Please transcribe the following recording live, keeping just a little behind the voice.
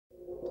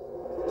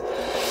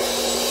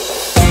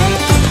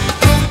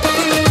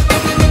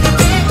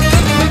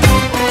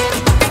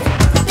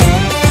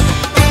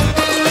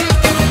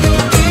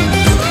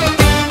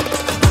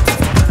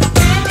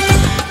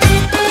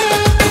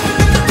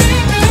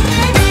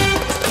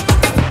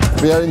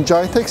We are in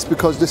Gitex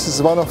because this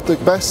is one of the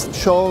best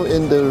show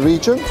in the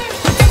region.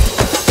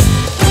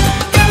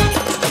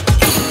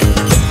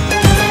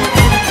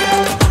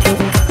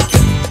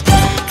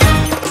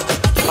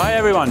 Hi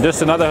everyone,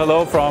 just another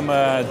hello from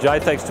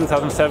Gitex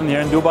 2007 here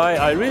in Dubai.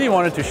 I really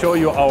wanted to show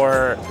you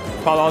our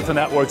Palo Alto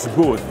Networks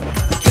booth.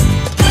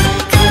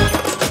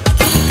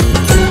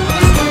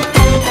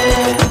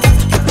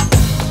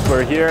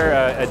 We're here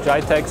at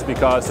Gitex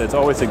because it's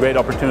always a great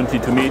opportunity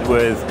to meet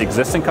with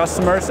existing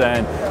customers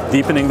and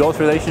deepening those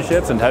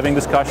relationships and having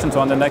discussions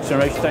on the next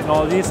generation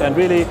technologies, and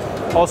really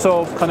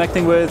also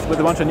connecting with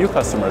a bunch of new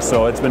customers.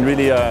 So it's been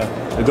really a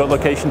good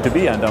location to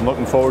be, and I'm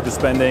looking forward to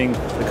spending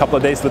a couple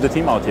of days with the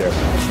team out here.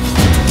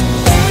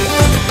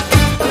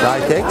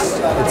 Gitex,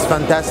 it's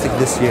fantastic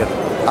this year.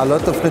 A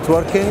lot of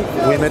networking,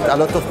 we met a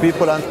lot of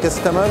people and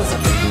customers.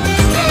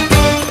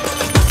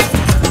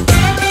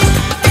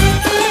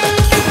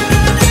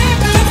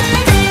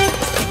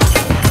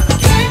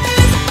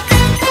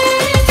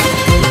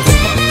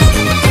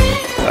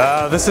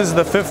 This is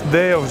the 5th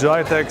day of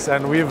Gitex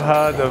and we've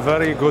had a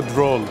very good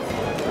roll.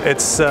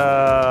 It's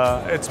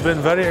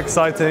been very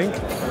exciting.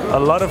 A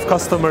lot of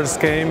customers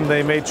came,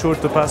 they made sure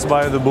to pass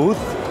by the booth.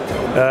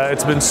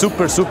 It's been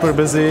super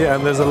busy,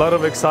 and there's a lot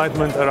of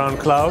excitement around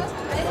cloud,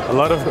 a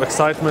lot of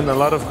excitement, a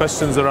lot of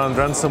questions around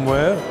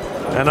ransomware,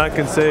 and I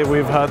can say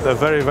we've had a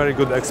very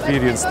good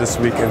experience this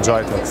week in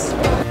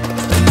Gitex.